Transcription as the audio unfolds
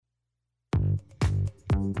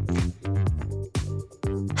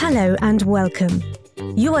Hello and welcome.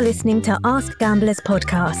 You are listening to Ask Gamblers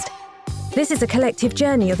podcast. This is a collective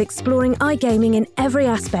journey of exploring iGaming in every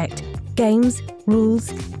aspect: games,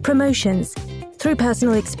 rules, promotions, through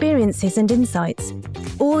personal experiences and insights,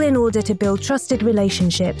 all in order to build trusted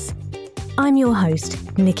relationships. I'm your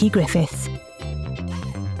host, Nikki Griffiths.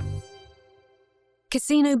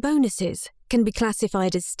 Casino bonuses can be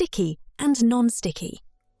classified as sticky and non-sticky.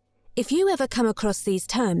 If you ever come across these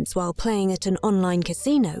terms while playing at an online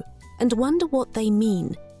casino and wonder what they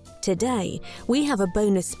mean, today we have a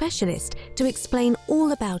bonus specialist to explain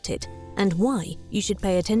all about it and why you should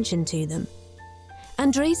pay attention to them.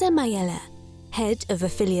 Andresa Mayela, Head of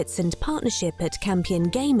Affiliates and Partnership at Campion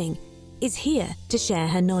Gaming, is here to share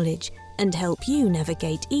her knowledge and help you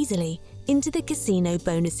navigate easily into the casino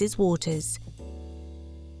bonuses waters.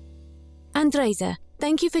 Andresa,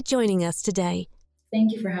 thank you for joining us today.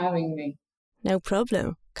 Thank you for having me. No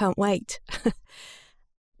problem. Can't wait.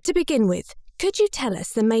 To begin with, could you tell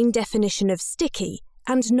us the main definition of sticky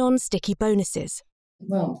and non-sticky bonuses?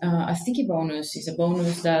 Well, a sticky bonus is a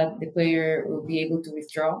bonus that the player will be able to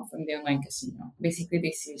withdraw from the online casino. Basically,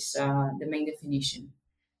 this is the main definition.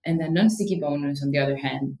 And the non-sticky bonus, on the other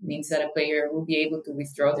hand, means that a player will be able to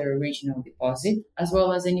withdraw their original deposit, as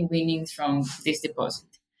well as any winnings from this deposit,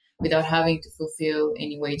 without having to fulfill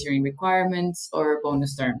any wagering requirements or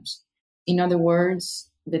bonus terms. In other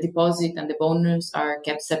words, the deposit and the bonus are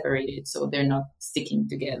kept separated, so they're not sticking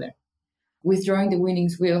together. Withdrawing the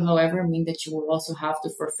winnings will, however, mean that you will also have to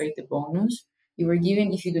forfeit the bonus you were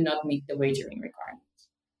given if you do not meet the wagering requirements.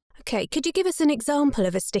 Okay, could you give us an example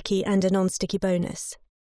of a sticky and a non-sticky bonus?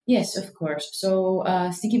 Yes, of course. So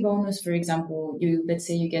sticky bonus, for example, let's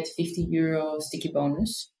say you get €50 sticky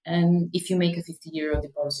bonus, and if you make a €50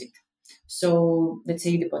 deposit. So let's say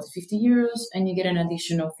you deposit €50 and you get an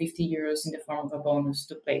additional €50 in the form of a bonus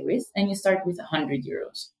to play with, and you start with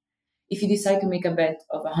 €100. If you decide to make a bet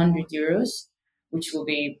of €100, which will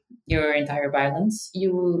be your entire balance,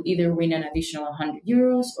 you will either win an additional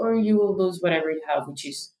 €100 or you will lose whatever you have, which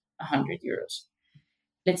is €100.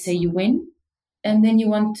 Let's say you win, and then you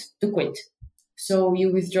want to quit. So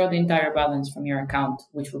you withdraw the entire balance from your account,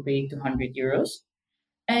 which will be €200.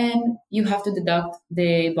 And you have to deduct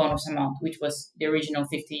the bonus amount, which was the original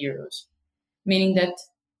 €50, meaning that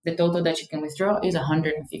the total that you can withdraw is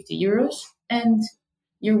 €150, and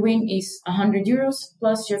your win is €100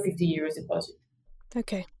 plus your €50 deposit.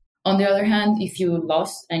 Okay. On the other hand, if you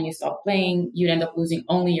lost and you stopped playing, you'd end up losing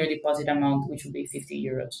only your deposit amount, which would be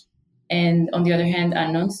 €50. And on the other hand,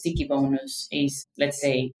 a non-sticky bonus is, let's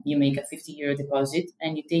say you make a €50 deposit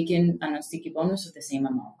and you take in a non-sticky bonus of the same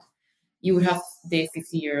amount. You would have the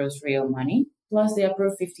 €50 real money plus the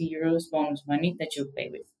approved €50 bonus money that you play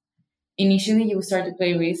with. Initially, you will start to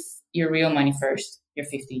play with your real money first, your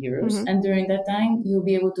 €50, and during that time, you'll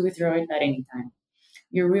be able to withdraw it at any time.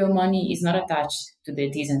 Your real money is not attached to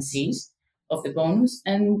the T's and C's of the bonus,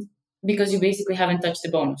 and because you basically haven't touched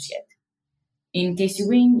the bonus yet. In case you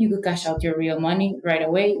win, you could cash out your real money right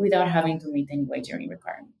away without having to meet any wagering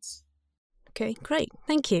requirements. Okay, great.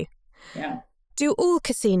 Thank you. Yeah. Do all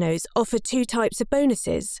casinos offer two types of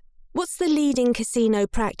bonuses? What's the leading casino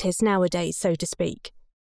practice nowadays, so to speak?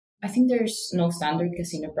 I think there's no standard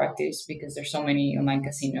casino practice because there's so many online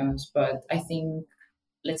casinos, but I think,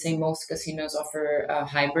 let's say most casinos offer a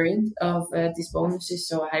hybrid of these bonuses,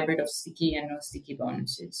 so a hybrid of sticky and non-sticky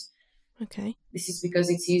bonuses. Okay. This is because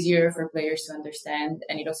it's easier for players to understand,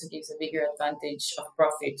 and it also gives a bigger advantage of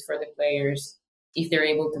profit for the players if they're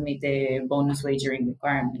able to meet the bonus wagering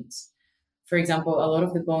requirements. For example, a lot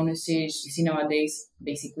of the bonuses you see nowadays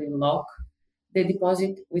basically lock the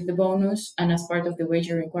deposit with the bonus, and as part of the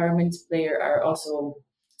wager requirements, players are also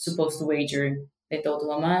supposed to wager the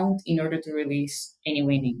total amount in order to release any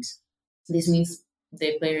winnings. This means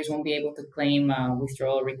the players won't be able to claim a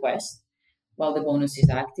withdrawal request while the bonus is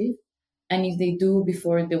active. And if they do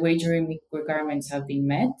before the wagering requirements have been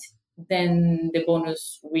met, then the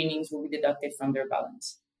bonus winnings will be deducted from their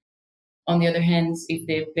balance. On the other hand, if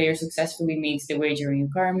the player successfully meets the wagering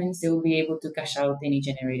requirements, they will be able to cash out any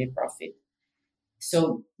generated profit.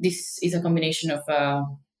 So this is a combination of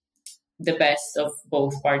the best of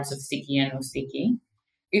both parts of sticky and non-sticky.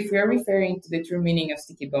 If we are referring to the true meaning of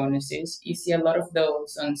sticky bonuses, you see a lot of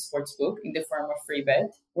those on Sportsbook in the form of free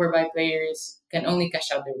bet, whereby players can only cash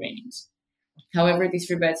out their winnings. However, these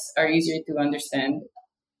free bets are easier to understand,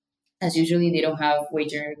 as usually they don't have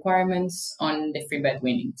wagering requirements on the free bet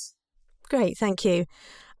winnings. Great, thank you.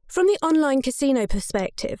 From the online casino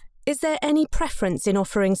perspective, is there any preference in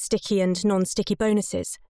offering sticky and non-sticky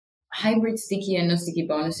bonuses? Hybrid sticky and non-sticky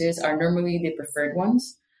bonuses are normally the preferred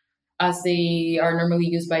ones. As they are normally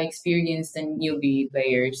used by experienced and newbie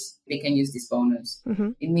players, they can use this bonus.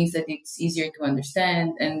 It means that it's easier to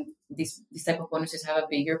understand, and this type of bonuses have a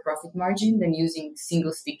bigger profit margin than using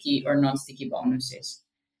single sticky or non-sticky bonuses.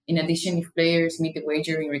 In addition, if players meet the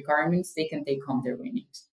wagering requirements, they can take home their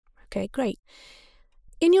winnings. Okay, great.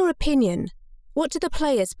 In your opinion, what do the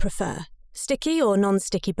players prefer, sticky or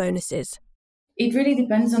non-sticky bonuses? It really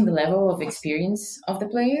depends on the level of experience of the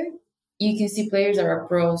player. You can see players that are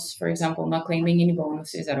pros, for example, not claiming any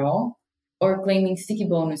bonuses at all, or claiming sticky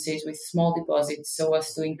bonuses with small deposits so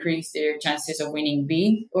as to increase their chances of winning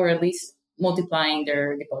big, or at least multiplying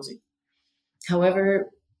their deposit.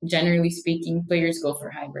 However, generally speaking, players go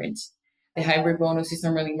for hybrids. The hybrid bonus is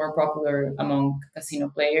normally more popular among casino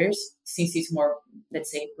players since it's more,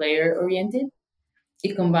 let's say, player oriented.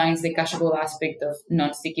 It combines the cashable aspect of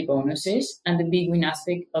non-sticky bonuses and the big win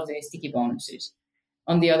aspect of the sticky bonuses.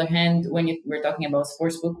 On the other hand, when we're talking about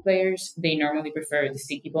sportsbook players, they normally prefer the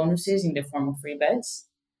sticky bonuses in the form of free bets,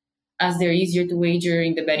 as they're easier to wager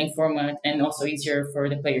in the betting format and also easier for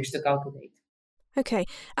the players to calculate. Okay,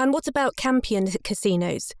 and what about Campion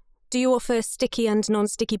casinos? Do you offer sticky and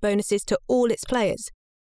non-sticky bonuses to all its players?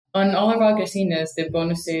 On all of our casinos, the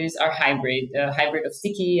bonuses are hybrid, a hybrid of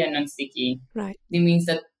sticky and non-sticky. Right. It means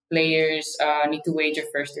that players need to wager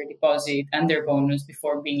first their deposit and their bonus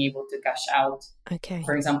before being able to cash out. Okay.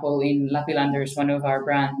 For example, in Lapilanders, one of our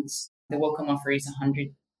brands, the welcome offer is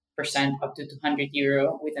 100% up to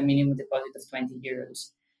 €200 with a minimum deposit of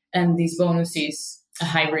 €20. And this bonus is a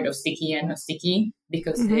hybrid of sticky and non-sticky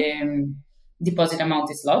because the deposit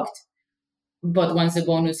amount is locked. But once the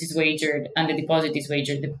bonus is wagered and the deposit is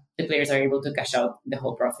wagered, the players are able to cash out the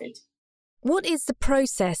whole profit. What is the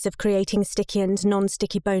process of creating sticky and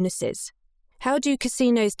non-sticky bonuses? How do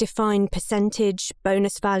casinos define percentage,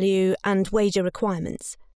 bonus value, and wager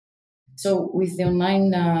requirements? So with the online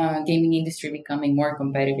gaming industry becoming more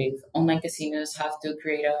competitive, online casinos have to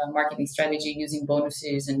create a marketing strategy using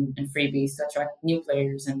bonuses and freebies to attract new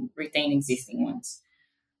players and retain existing ones.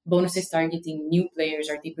 Bonuses targeting new players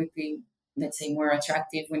are typically, let's say, more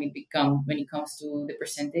attractive when it comes to the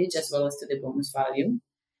percentage as well as to the bonus value.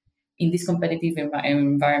 In this competitive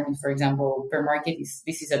environment, for example, per market,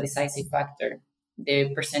 this is a decisive factor.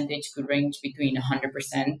 The percentage could range between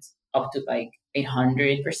 100% up to like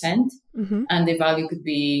 800%, and the value could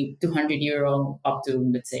be €200 up to,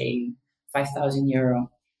 let's say, €5,000.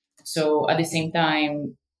 So at the same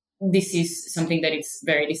time, this is something that it's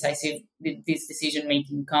very decisive. This decision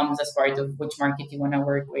making comes as part of which market you want to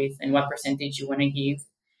work with and what percentage you want to give.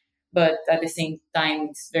 But at the same time,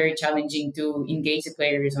 it's very challenging to engage the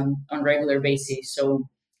players on regular basis. So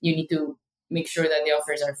you need to make sure that the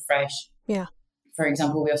offers are fresh. Yeah. For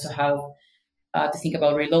example, we also have to think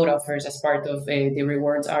about reload offers as part of the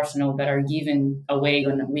rewards arsenal that are given away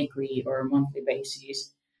on a weekly or monthly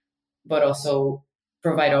basis, but also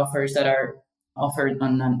provide offers that are offered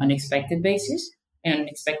on an unexpected basis and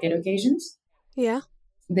unexpected occasions. Yeah.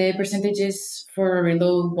 The percentages for a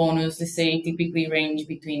reload bonus, let's say, typically range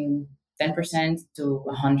between 10% to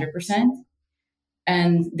 100%.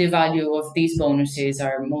 And the value of these bonuses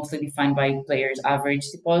are mostly defined by players' average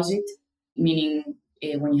deposit, meaning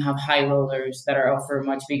when you have high rollers that are offer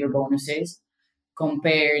much bigger bonuses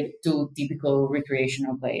compared to typical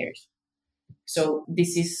recreational players. So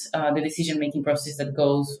this is the decision-making process that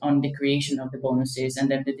goes on the creation of the bonuses, and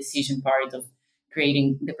then the decision part of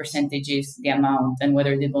creating the percentages, the amount, and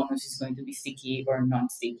whether the bonus is going to be sticky or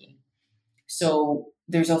non-sticky. So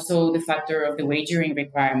there's also the factor of the wagering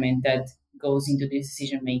requirement that goes into the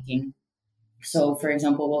decision-making. So, for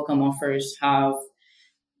example, welcome offers have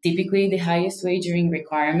typically the highest wagering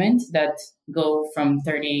requirement that go from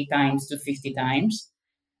 30 times to 50 times.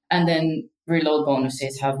 And then reload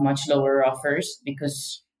bonuses have much lower offers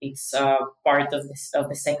because it's part of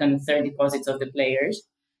the second and third deposits of the players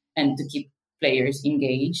and to keep players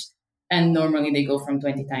engaged. And normally they go from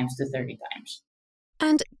 20 times to 30 times.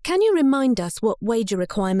 And can you remind us what wager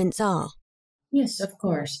requirements are? Yes, of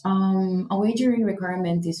course. A wagering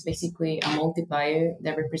requirement is basically a multiplier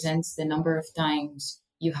that represents the number of times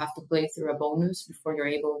you have to play through a bonus before you're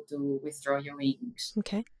able to withdraw your winnings.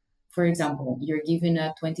 Okay. For example, you're given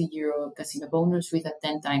a €20 casino bonus with a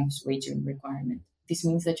 10 times wagering requirement. This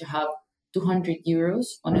means that you have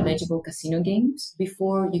 €200 on eligible casino games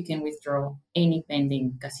before you can withdraw any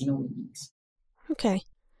pending casino winnings. Okay.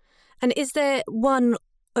 And is there one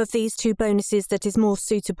of these two bonuses that is more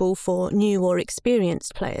suitable for new or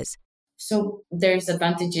experienced players? So there's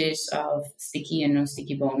advantages of sticky and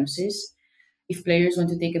non-sticky bonuses. If players want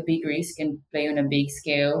to take a big risk and play on a big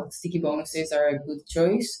scale, sticky bonuses are a good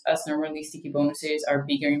choice, as normally sticky bonuses are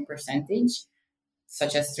bigger in percentage.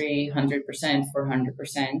 such as 300%,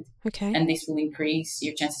 400%, Okay. and this will increase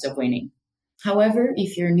your chances of winning. However,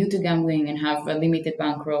 if you're new to gambling and have a limited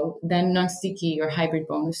bankroll, then non-sticky or hybrid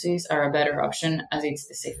bonuses are a better option as it's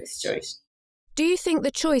the safest choice. Do you think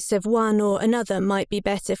the choice of one or another might be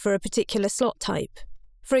better for a particular slot type?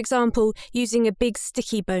 For example, using a big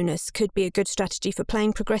sticky bonus could be a good strategy for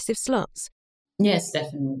playing progressive slots. Yes,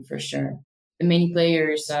 definitely, for sure. Many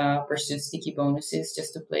players pursue sticky bonuses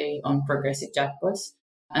just to play on progressive jackpots,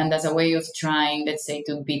 and as a way of trying, let's say,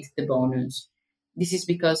 to beat the bonus. This is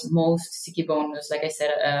because most sticky bonus, like I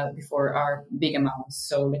said before, are big amounts.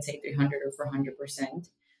 So let's say 300 or 400%.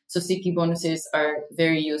 So sticky bonuses are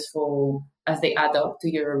very useful as they add up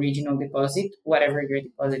to your original deposit, whatever your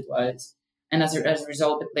deposit was. And as a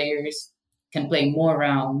result, the players can play more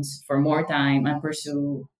rounds for more time and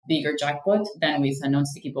pursue bigger jackpot than with a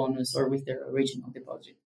non-sticky bonus or with their original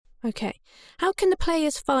deposit. Okay. How can the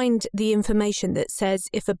players find the information that says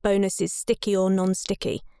if a bonus is sticky or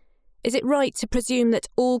non-sticky? Is it right to presume that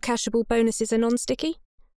all cashable bonuses are non-sticky?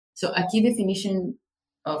 So a key definition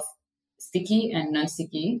of sticky and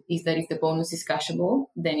non-sticky is that if the bonus is cashable,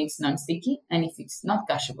 then it's non-sticky, and if it's not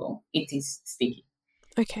cashable, it is sticky.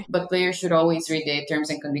 Okay. But players should always read the terms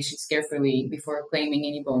and conditions carefully before claiming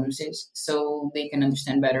any bonuses so they can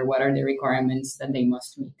understand better what are the requirements that they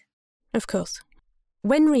must meet. Of course.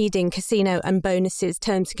 When reading casino and bonuses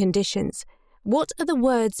terms and conditions, what are the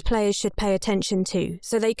words players should pay attention to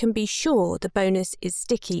so they can be sure the bonus is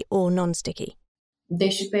sticky or non-sticky? They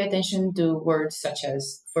should pay attention to words such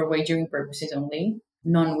as for wagering purposes only,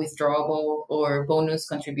 non-withdrawable, or bonus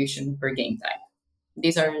contribution per game type.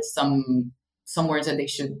 These are some words that they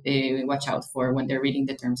should watch out for when they're reading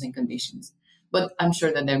the terms and conditions. But I'm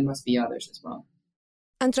sure that there must be others as well.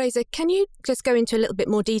 Andresa, can you just go into a little bit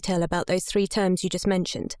more detail about those three terms you just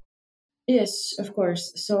mentioned? Yes, of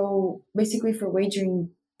course. So basically for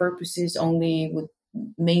wagering purposes only would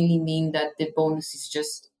mainly mean that the bonus is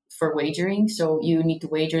just for wagering. So you need to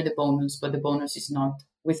wager the bonus, but the bonus is not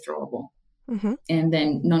withdrawable. Mm-hmm. And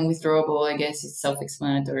then non-withdrawable, I guess it's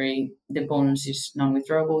self-explanatory. The bonus is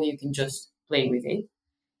non-withdrawable. You can just play with it.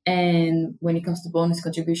 And when it comes to bonus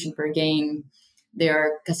contribution per game, there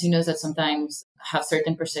are casinos that sometimes have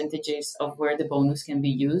certain percentages of where the bonus can be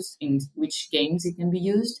used, in which games it can be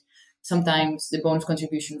used. Sometimes the bonus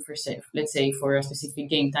contribution for, let's say, for a specific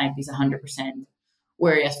game type is 100%,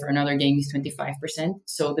 whereas for another game is 25%.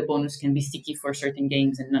 So the bonus can be sticky for certain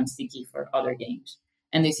games and non-sticky for other games.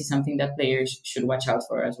 And this is something that players should watch out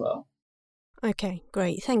for as well. Okay,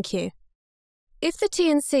 great. Thank you. If the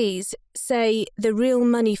T&Cs say the real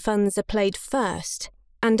money funds are played first,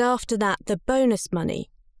 and after that the bonus money,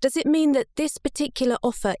 does it mean that this particular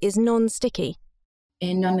offer is non-sticky?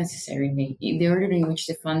 And not necessarily. The order in which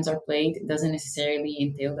the funds are played doesn't necessarily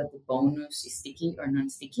entail that the bonus is sticky or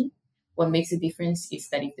non-sticky. What makes the difference is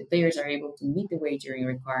that if the players are able to meet the wagering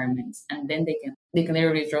requirements and then they can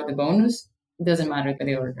literally draw the bonus, it doesn't matter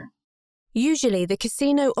the order. Usually the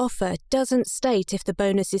casino offer doesn't state if the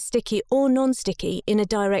bonus is sticky or non-sticky in a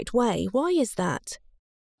direct way. Why is that?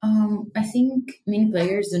 I think many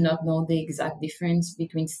players do not know the exact difference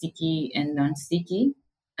between sticky and non-sticky,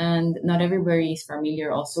 and not everybody is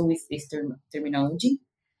familiar also with this terminology.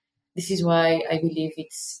 This is why I believe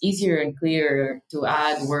it's easier and clearer to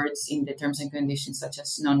add words in the terms and conditions such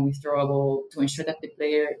as non-withdrawable to ensure that the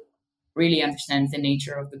player really understands the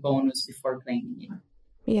nature of the bonus before claiming it.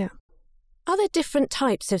 Yeah. Are there different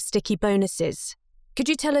types of sticky bonuses? Could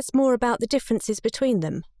you tell us more about the differences between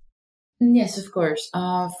them? Yes, of course.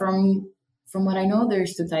 From what I know,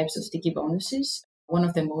 there's two types of sticky bonuses. One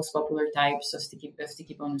of the most popular types of sticky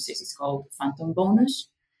bonuses is called phantom bonus,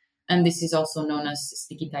 and this is also known as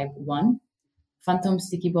sticky type 1. Phantom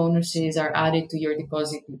sticky bonuses are added to your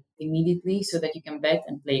deposit immediately so that you can bet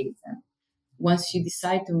and play with them. Once you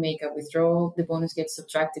decide to make a withdrawal, the bonus gets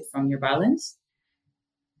subtracted from your balance.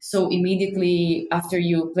 So immediately after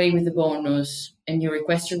you play with the bonus and you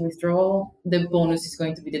request your withdrawal, the bonus is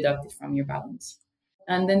going to be deducted from your balance.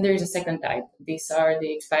 And then there's a second type. These are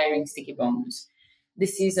the expiring sticky bonus.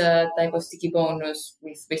 This is a type of sticky bonus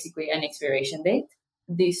with basically an expiration date.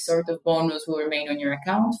 This sort of bonus will remain on your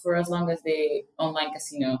account for as long as the online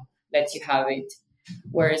casino lets you have it.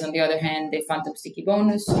 Whereas on the other hand, the phantom sticky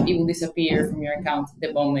bonus, it will disappear from your account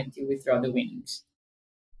the moment you withdraw the winnings.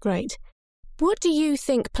 Great. What do you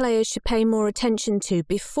think players should pay more attention to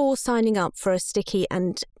before signing up for a sticky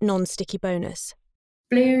and non-sticky bonus?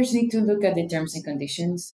 Players need to look at the terms and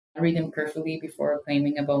conditions, read them carefully before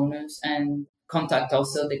claiming a bonus, and contact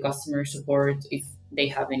also the customer support if they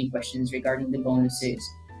have any questions regarding the bonuses.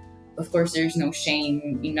 Of course, there's no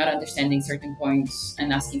shame in not understanding certain points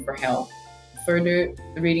and asking for help. further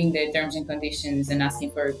reading the terms and conditions and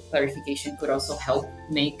asking for clarification could also help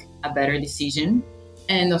make a better decision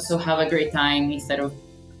and also have a great time instead of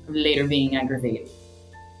later being aggravated.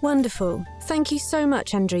 Wonderful. Thank you so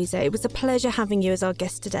much, Andresa. It was a pleasure having you as our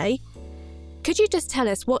guest today. Could you just tell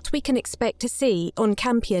us what we can expect to see on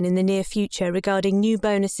Campion in the near future regarding new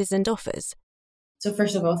bonuses and offers? So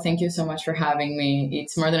first of all, thank you so much for having me.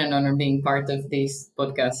 It's more than an honor being part of this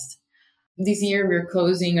podcast. This year, we're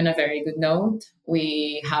closing on a very good note.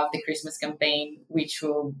 We have the Christmas campaign, which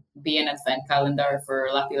will be an advent calendar for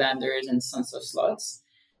Lapilanders and Sons of Slots.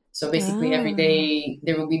 So basically, every day,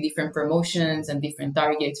 there will be different promotions and different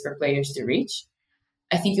targets for players to reach.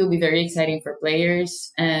 I think it will be very exciting for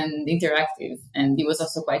players and interactive. And it was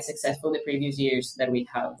also quite successful the previous years that we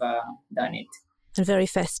have done it. And very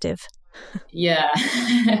festive. Yeah.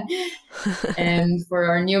 And for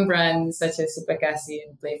our new brands such as Supacasi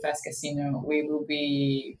and PlayFast Casino, we will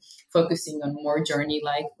be focusing on more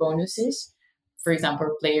journey-like bonuses. For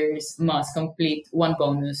example, players must complete one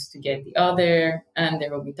bonus to get the other, and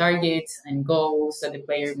there will be targets and goals that the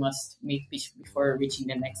player must meet before reaching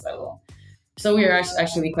the next level. So we are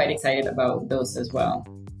actually quite excited about those as well.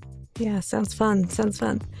 Yeah, sounds fun.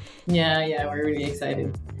 Yeah, we're really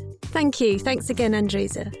excited. Thank you. Thanks again,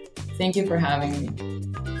 Andresa. Thank you for having me.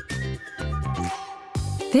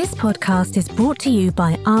 This podcast is brought to you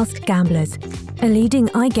by Ask Gamblers, a leading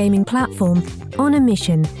iGaming platform on a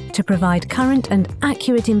mission to provide current and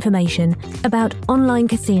accurate information about online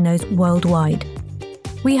casinos worldwide.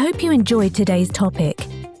 We hope you enjoyed today's topic.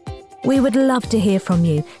 We would love to hear from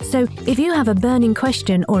you, so if you have a burning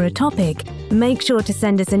question or a topic, make sure to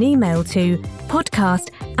send us an email to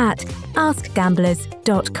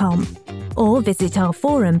podcast@askgamblers.com or visit our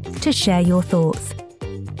forum to share your thoughts.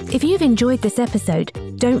 If you've enjoyed this episode,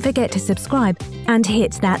 don't forget to subscribe and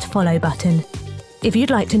hit that follow button. If you'd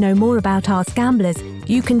like to know more about Ask Gamblers,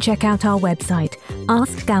 you can check out our website,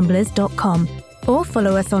 askgamblers.com, or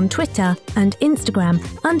follow us on Twitter and Instagram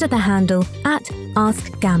under the handle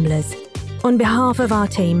 @AskGamblers. On behalf of our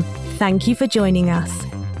team, thank you for joining us.